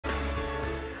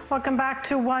Welcome back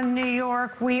to One New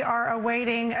York. We are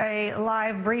awaiting a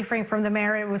live briefing from the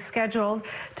mayor. It was scheduled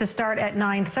to start at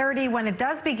 9:30. When it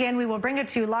does begin, we will bring it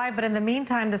to you live. But in the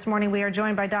meantime, this morning, we are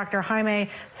joined by Dr. Jaime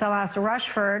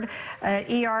Salas-Rushford,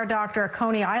 ER doctor at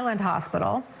Coney Island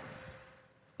Hospital.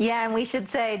 Yeah, and we should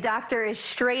say doctor is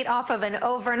straight off of an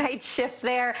overnight shift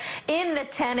there in the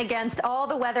tent against all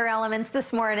the weather elements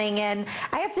this morning. And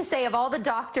I have to say, of all the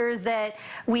doctors that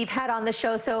we've had on the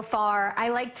show so far, I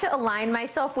like to align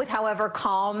myself with however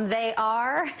calm they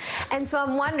are. And so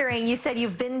I'm wondering, you said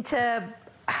you've been to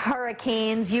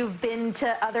hurricanes, you've been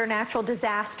to other natural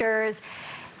disasters.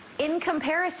 In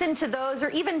comparison to those, or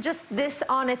even just this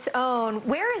on its own,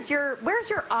 where's your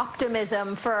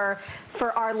optimism for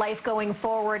our life going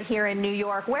forward here in New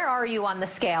York? Where are you on the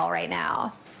scale right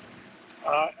now?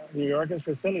 New York is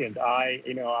resilient.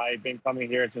 I've been coming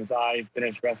here since I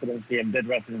finished residency and did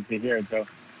residency here. So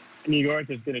New York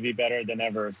is going to be better than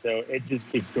ever. So it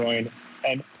just keeps growing.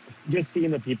 And just seeing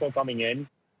the people coming in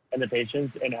and the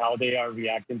patients and how they are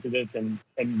reacting to this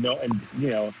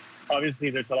obviously,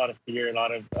 there's a lot of fear, a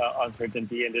lot of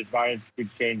uncertainty, and this virus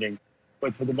keeps changing.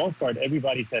 But for the most part,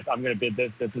 everybody says, "I'm going to bid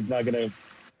this. This is not going to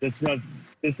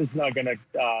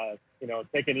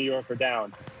take a New Yorker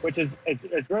down." Which is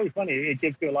it's really funny. It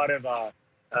gives you a lot of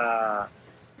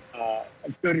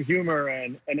good humor,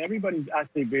 and everybody's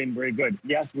actually being very good.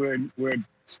 Yes, we're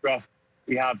stressed.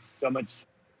 We have so much,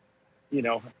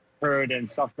 hurt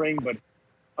and suffering, but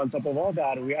on top of all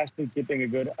that, we're actually keeping a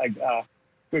good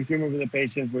humor with the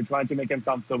patients. We're trying to make them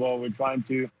comfortable. We're trying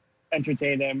to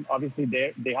entertain them. Obviously,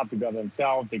 they have to go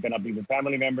themselves. They cannot be with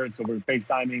family members, so we're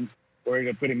FaceTiming.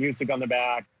 We're putting music on the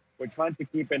back. We're trying to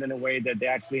keep it in a way that they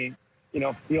actually,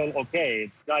 feel okay.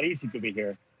 It's not easy to be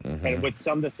here. Mm-hmm. And with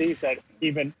some disease that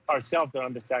even ourselves don't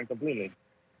understand completely.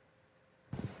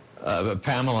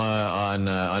 Pamela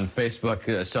on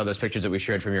Facebook saw those pictures that we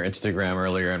shared from your Instagram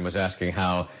earlier and was asking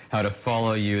how to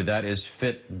follow you. That is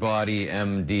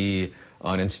FiTbodymd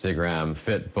on Instagram.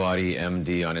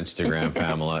 FiTbodymd on Instagram,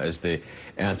 Pamela, is the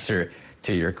answer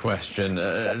to your question.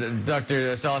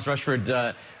 Dr. Salas-Rushford,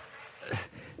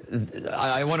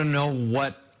 I want to know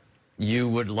what you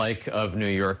would like of New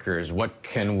Yorkers. What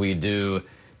can we do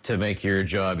to make your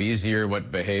job easier?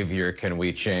 What behavior can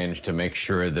we change to make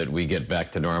sure that we get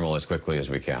back to normal as quickly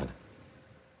as we can?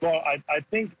 Well, I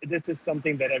think this is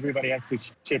something that everybody has to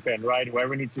chip in, right?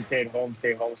 Whoever needs to stay at home,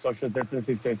 stay home. Social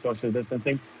distancing, stay social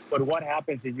distancing. But what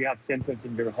happens if you have symptoms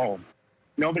in your home?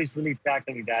 Nobody's really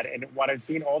tackling that. And what I've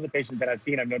seen, all the patients that I've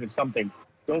seen, I've noticed something.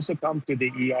 Those who come to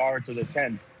the ER, to the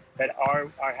tent, that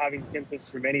are having symptoms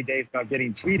for many days, not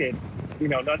getting treated,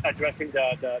 not addressing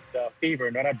the fever,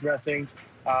 not addressing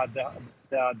the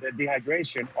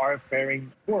dehydration, are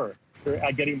faring poor.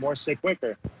 They're getting more sick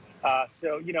quicker.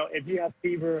 So, if you have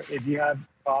fever, if you have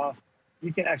cough,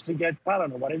 you can actually get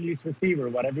Tylenol, whatever you use for fever,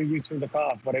 whatever you use for the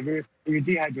cough, whatever you're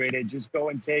dehydrated, just go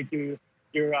and take your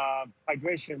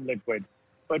hydration liquid.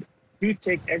 But do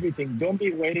take everything. Don't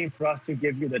be waiting for us to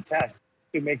give you the test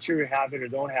to make sure you have it or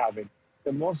don't have it.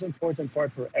 The most important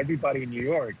part for everybody in New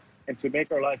York, and to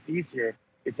make our lives easier,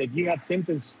 is that you have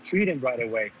symptoms, treat them right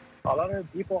away. A lot of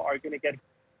people are going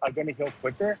to heal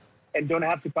quicker and don't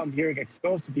have to come here and get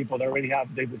exposed to people that already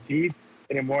have the disease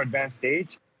in a more advanced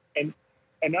stage. And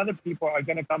other people are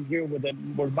going to come here with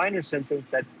more minor symptoms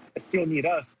that still need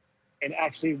us. And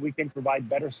actually, we can provide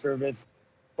better service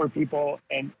for people,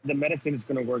 and the medicine is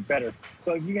going to work better.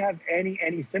 So if you have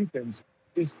any symptoms,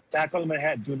 just tackle them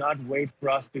ahead. Do not wait for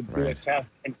us to do a test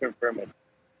and confirm it.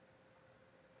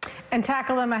 And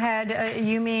tackle them ahead,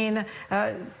 you mean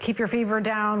keep your fever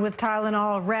down with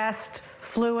Tylenol, rest,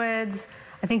 fluids.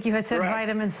 I think you had said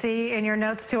vitamin C in your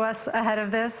notes to us ahead of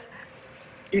this.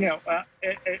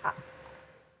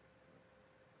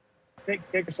 Take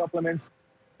your supplements.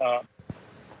 If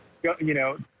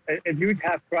you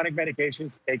have chronic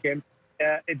medications, take them.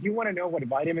 If you want to know what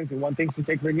vitamins and things to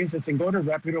take for immune system, go to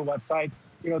reputable websites.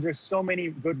 There's so many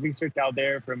good research out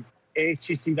there, from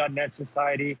HTC.net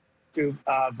Society to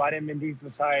Vitamin D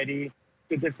Society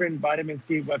to different vitamin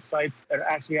C websites that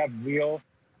actually have real,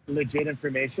 legit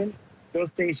information. Those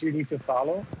things you need to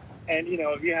follow. And,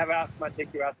 if you have asthma,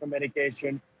 take your asthma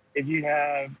medication. If you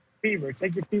have fever,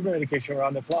 take your fever medication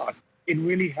around the clock. It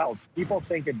really helps. People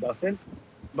think it doesn't.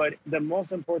 But the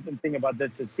most important thing about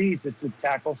this disease is to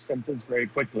tackle symptoms very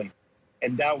quickly.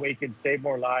 And that way you can save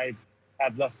more lives,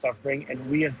 have less suffering, and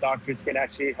we as doctors can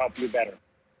actually help you better.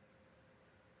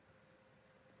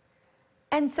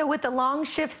 And And so with the long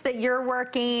shifts that you're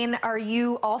working, are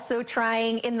you also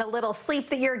trying in the little sleep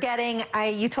that you're getting?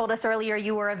 You told us earlier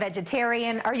you were a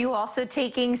vegetarian. Are you also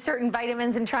taking certain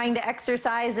vitamins and trying to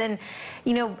exercise? And,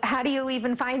 you know, how do you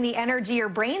even find the energy or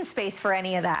brain space for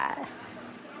any of that?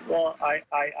 Well,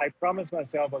 I promised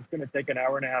myself I was going to take an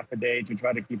hour and a half a day to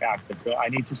try to keep active. So I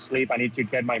need to sleep. I need to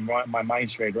get my mind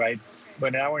straight, right?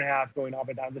 But an hour and a half going up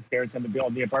and down the stairs in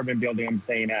the apartment building I'm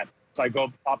staying at. So I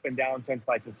go up and down 10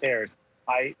 flights of stairs.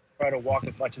 I try to walk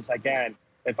as much as I can.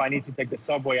 If I need to take the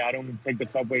subway, I don't take the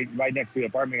subway right next to the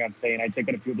apartment I'm staying. I take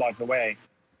it a few blocks away.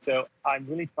 So I'm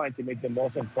really trying to make the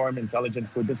most informed, intelligent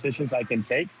food decisions I can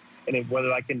take. And if,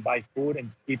 whether I can buy food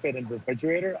and keep it in the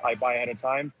refrigerator, I buy ahead of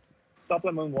time.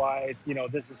 Supplement-wise, you know,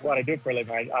 this is what I do for a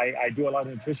living. I do a lot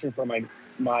of nutrition for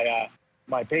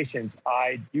my patients.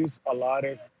 I use a lot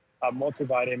of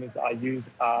multivitamins. I use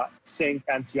zinc,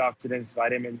 antioxidants,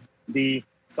 vitamin D,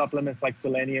 supplements like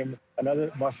selenium, another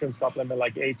mushroom supplement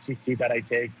like HCC that I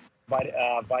take,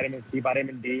 vitamin C,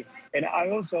 vitamin D. And I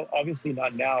also, obviously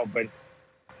not now, but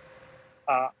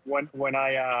when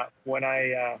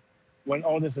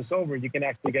all this is over, you can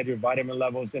actually get your vitamin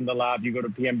levels in the lab. You go to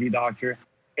PMD doctor.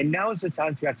 And now is the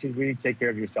time to actually really take care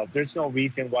of yourself. There's no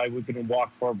reason why we couldn't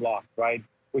walk 4 blocks, right?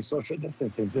 With social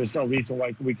distancing. There's no reason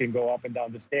why we can go up and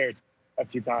down the stairs a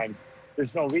few times.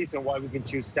 There's no reason why we can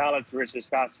choose salads versus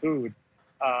fast food.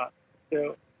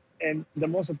 And the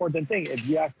most important thing, if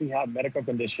you actually have medical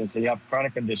conditions and you have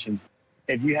chronic conditions,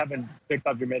 if you haven't picked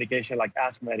up your medication like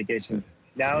asthma medication,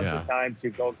 now is the time to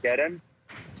go get them,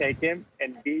 take them,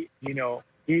 and keep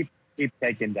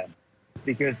taking them.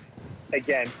 Because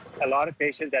again, a lot of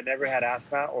patients that never had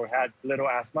asthma or had little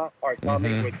asthma are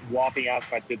coming with whopping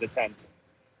asthma to the tent.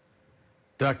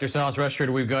 Dr. Salas-Rushford,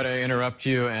 we've got to interrupt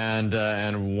you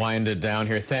and wind it down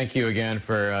here. Thank you again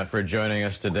for joining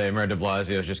us today. Mayor de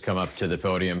Blasio has just come up to the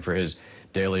podium for his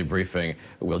daily briefing.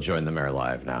 We'll join the mayor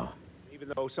live now.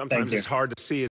 Even though sometimes it's hard to see it.